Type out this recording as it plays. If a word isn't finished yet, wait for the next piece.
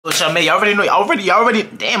Which I mean, y'all already know. Y'all already.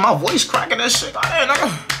 Damn, my voice cracking that shit.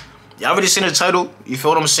 Y'all already seen the title. You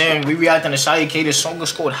feel what I'm saying? We reacting to Shia K. This song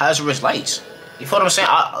is called Hazardous Lights. You feel what I'm saying?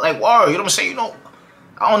 Like, wow, you know what I'm saying? You know,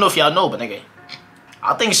 I don't know if y'all know, but nigga,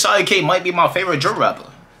 I think Shia K might be my favorite drill rapper.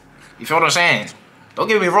 You feel what I'm saying? Don't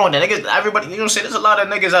get me wrong, the niggas, everybody, you know what I'm saying? There's a lot of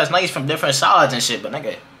niggas that's nice from different sides and shit, but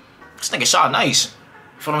nigga, this nigga Shaw nice.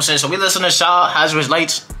 You feel what I'm saying? So we listen to Shaw, Hazardous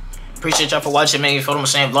Lights. Appreciate y'all for watching, man. You feel what I'm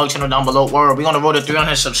saying? Vlog channel down below. Word, we on the road to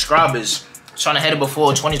 300 subscribers. Trying to hit it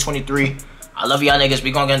before 2023. I love y'all niggas. We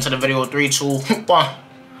gonna get into the video. 3, 2, 1.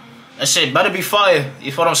 That shit better be fire.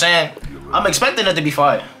 You feel what I'm saying? I'm expecting it to be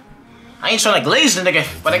fire. I ain't trying to glaze the nigga,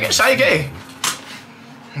 but I get Shia K.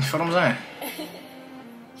 You feel what I'm saying?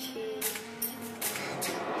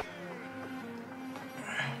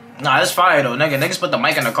 Nah, it's fire though, nigga. Niggas put the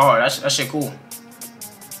mic in the car. That shit cool.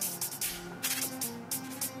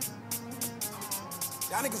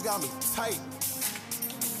 Y'all niggas got me tight.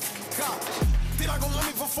 They not gonna let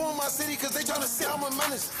me perform my city cause they tryna say I'm a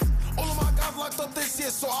menace. All of my guys locked up this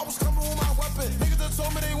year, so I was coming with my weapon. Niggas that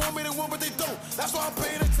told me they want me to win, but they don't. That's why I'm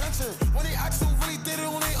paying attention. When they ask who really did it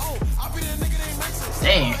on their own, I be the nigga they mention.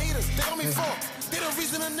 Damn. They got me fucked. They the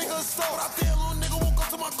reason a nigga stole. I think a little nigga woke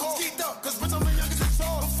up to my call. Geeked up, cause bitch I'm the youngest in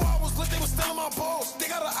charge. Before I was lit, they was stealing my balls.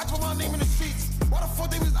 They gotta act for my name in the streets. Why the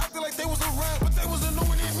fuck they was acting like they was around, but they wasn't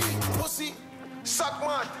nowhere near me? Pussy. Suck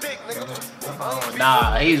my dick, nigga.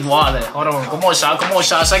 Nah, he's wildin'. Hold on. Come on, Shaw. Come on,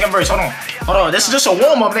 Shaw. Second verse. Hold on. Hold on. This is just a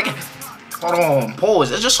warm-up, nigga. Hold on.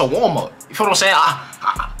 Pause. It's just a warm-up. You feel what I'm saying?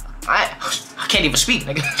 I can't even speak,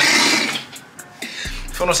 nigga. You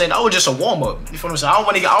feel what I'm saying? That was just a warm-up. You feel what I'm saying?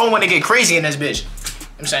 I don't want to get crazy in this bitch. You know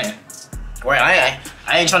what I'm saying? Right,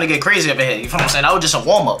 I ain't trying to get crazy up in here. You feel what I'm saying? That was just a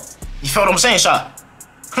warm-up. You feel what I'm saying, Shaw?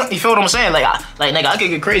 You feel what I'm saying? Like, nigga, I could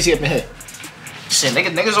get crazy up in here. Shit,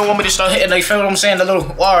 niggas don't want me to start hitting, like, feel what I'm saying? The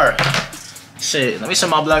little wire. Shit, let me set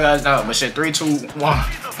my black eyes down. But shit, 3, 2, 1.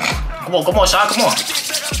 Come on, Shaw, come on. I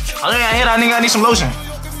think I hear that nigga, I need some lotion.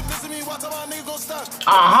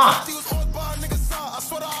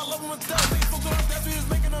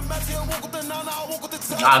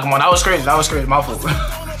 Nah, come on, that was crazy, my fault.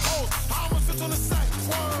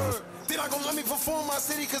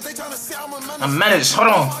 A menace, hold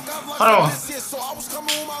on.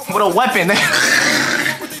 With a weapon.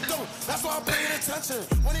 That's why I'm paying attention.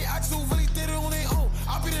 When they ask who really did it on their own,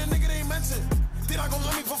 I'll be the nigga they mention. They not gonna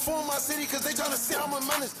let me perform my city cause they tryna say I'm a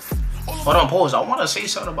menace. Hold on, pause. I wanna say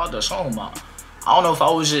something about the song, man. I don't know if I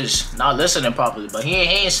was just not listening properly, but he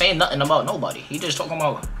ain't saying nothing about nobody. He just talking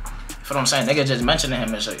about, you feel what I'm saying? Nigga just mentioning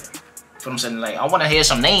him and shit. You feel what I'm saying? Like, I wanna hear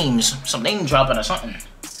some names, some name dropping or something.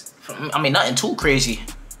 I mean, nothing too crazy. You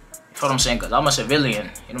feel what I'm saying? Cause I'm a civilian. You know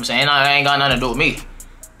what I'm saying? I ain't got nothing to do with me.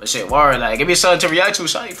 But shit, word, like, give me something to react to,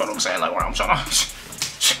 shit. You feel what I'm saying? Like, where I'm trying to.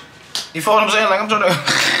 You feel what I'm saying? Like, I'm trying to.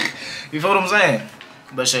 You feel what I'm saying?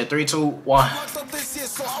 But shit, 3, 2, 1.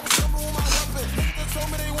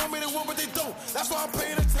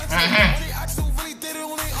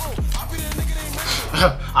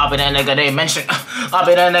 I'll be that nigga they mention. I'll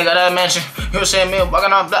be that nigga they mention. You see me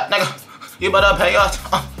walking on black nigga. You better pay us.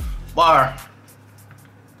 Bar.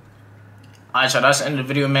 Alright, y'all, that's the end of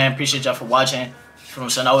the video, man. Appreciate y'all for watching. From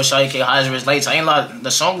saying I was Shia K. Hazardous Lights. I ain't like the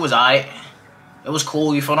song was alright. It was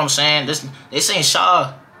cool, you feel what I'm saying? They saying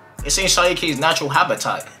Shia K's natural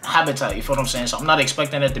habitat. You feel what I'm saying? So I'm not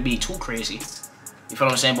expecting it to be too crazy. You feel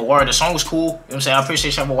what I'm saying? But word, the song was cool. You know what I'm saying? I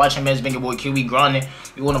appreciate y'all for watching, man. It's been your boy Q. We grinding.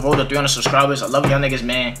 We want to roll to 300 subscribers. I love y'all niggas,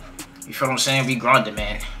 man. You feel what I'm saying? We grinding,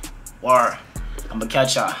 man. Word. I'm gonna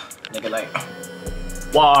catch y'all. Nigga like.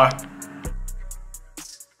 Word.